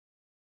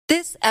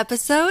This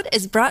episode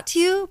is brought to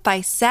you by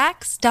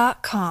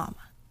Sax.com.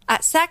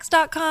 At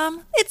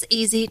Sax.com, it's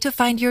easy to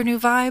find your new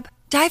vibe.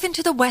 Dive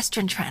into the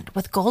Western trend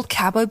with gold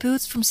cowboy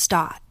boots from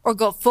Stott, or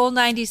go full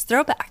 90s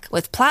throwback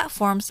with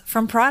platforms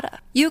from Prada.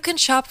 You can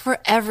shop for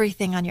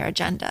everything on your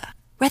agenda,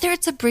 whether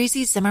it's a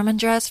breezy Zimmermann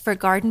dress for a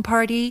garden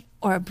party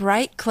or a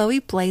bright Chloe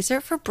blazer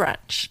for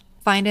brunch.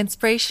 Find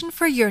inspiration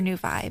for your new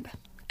vibe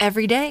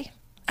every day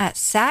at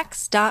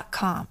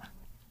Sax.com.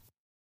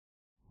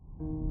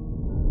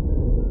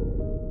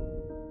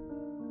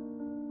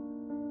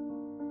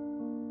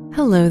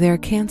 Hello there,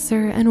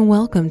 Cancer, and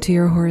welcome to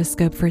your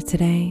horoscope for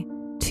today,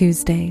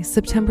 Tuesday,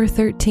 September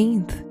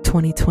 13th,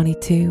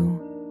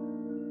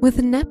 2022.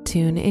 With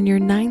Neptune in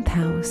your 9th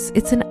house,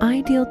 it's an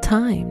ideal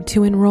time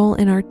to enroll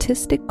in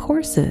artistic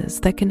courses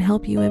that can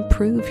help you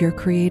improve your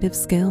creative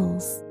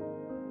skills.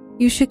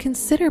 You should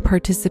consider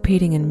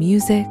participating in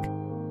music,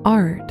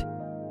 art,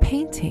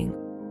 painting,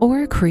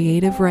 or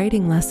creative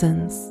writing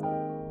lessons.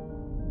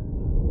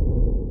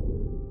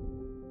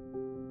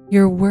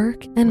 Your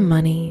work and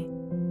money.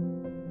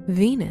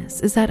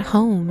 Venus is at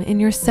home in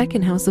your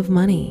 2nd house of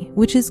money,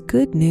 which is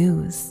good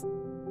news.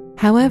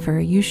 However,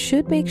 you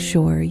should make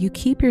sure you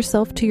keep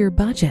yourself to your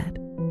budget,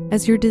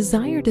 as your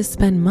desire to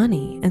spend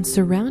money and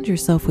surround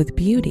yourself with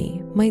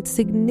beauty might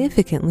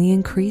significantly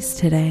increase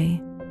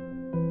today.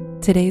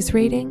 Today's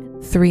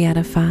rating, 3 out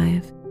of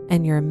 5,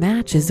 and your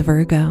match is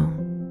Virgo.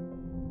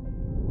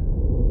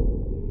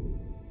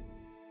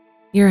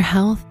 Your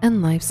health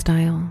and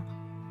lifestyle.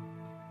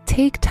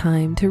 Take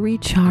time to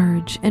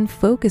recharge and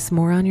focus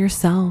more on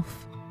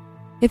yourself.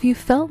 If you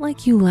felt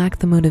like you lack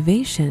the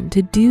motivation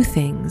to do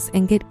things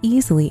and get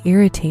easily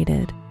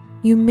irritated,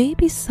 you may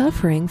be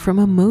suffering from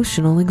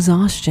emotional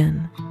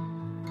exhaustion.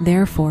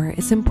 Therefore,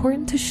 it's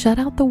important to shut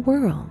out the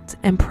world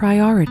and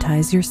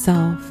prioritize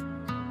yourself.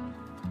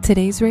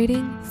 Today's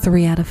rating,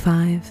 3 out of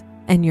 5,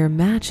 and your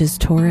match is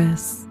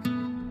Taurus.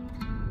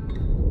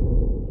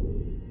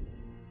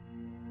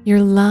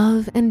 Your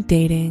love and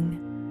dating.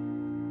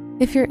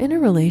 If you're in a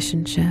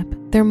relationship,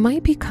 there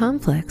might be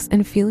conflicts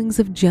and feelings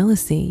of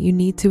jealousy you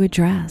need to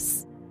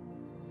address.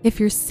 If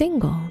you're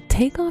single,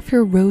 take off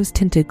your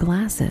rose-tinted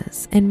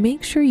glasses and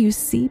make sure you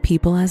see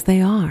people as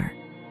they are,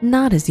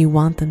 not as you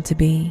want them to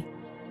be.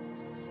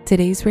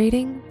 Today's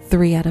rating,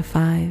 3 out of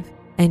 5,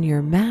 and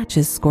your match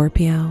is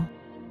Scorpio.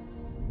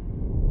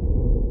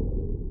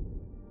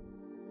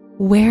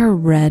 Wear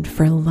red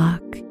for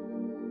luck.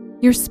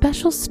 Your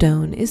special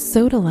stone is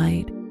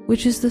sodalite,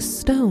 which is the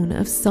stone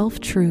of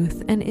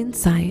self-truth and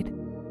insight.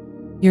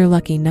 Your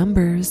lucky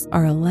numbers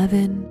are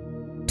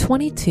 11,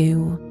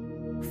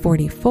 22,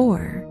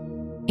 44,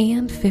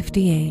 and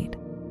 58.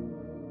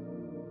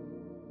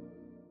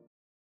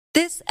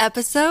 This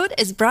episode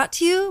is brought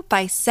to you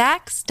by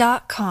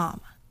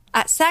Sax.com.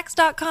 At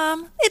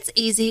Sax.com, it's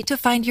easy to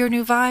find your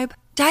new vibe.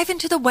 Dive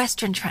into the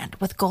Western trend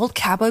with gold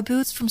cowboy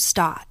boots from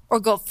Stott, or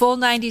go full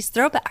 90s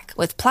throwback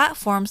with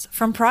platforms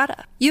from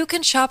Prada. You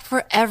can shop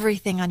for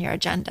everything on your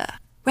agenda,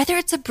 whether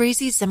it's a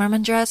breezy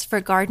Zimmermann dress for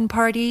a garden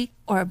party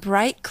or a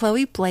bright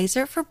Chloe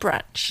blazer for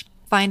brunch.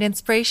 Find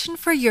inspiration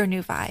for your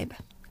new vibe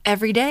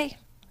every day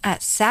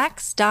at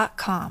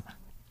Sax.com.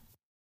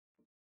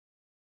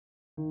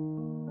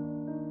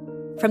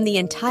 From the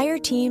entire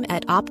team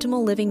at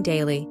Optimal Living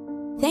Daily,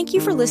 thank you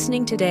for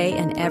listening today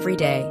and every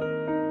day.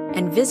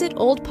 And visit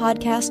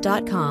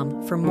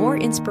oldpodcast.com for more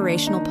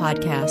inspirational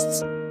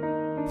podcasts.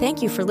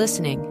 Thank you for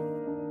listening.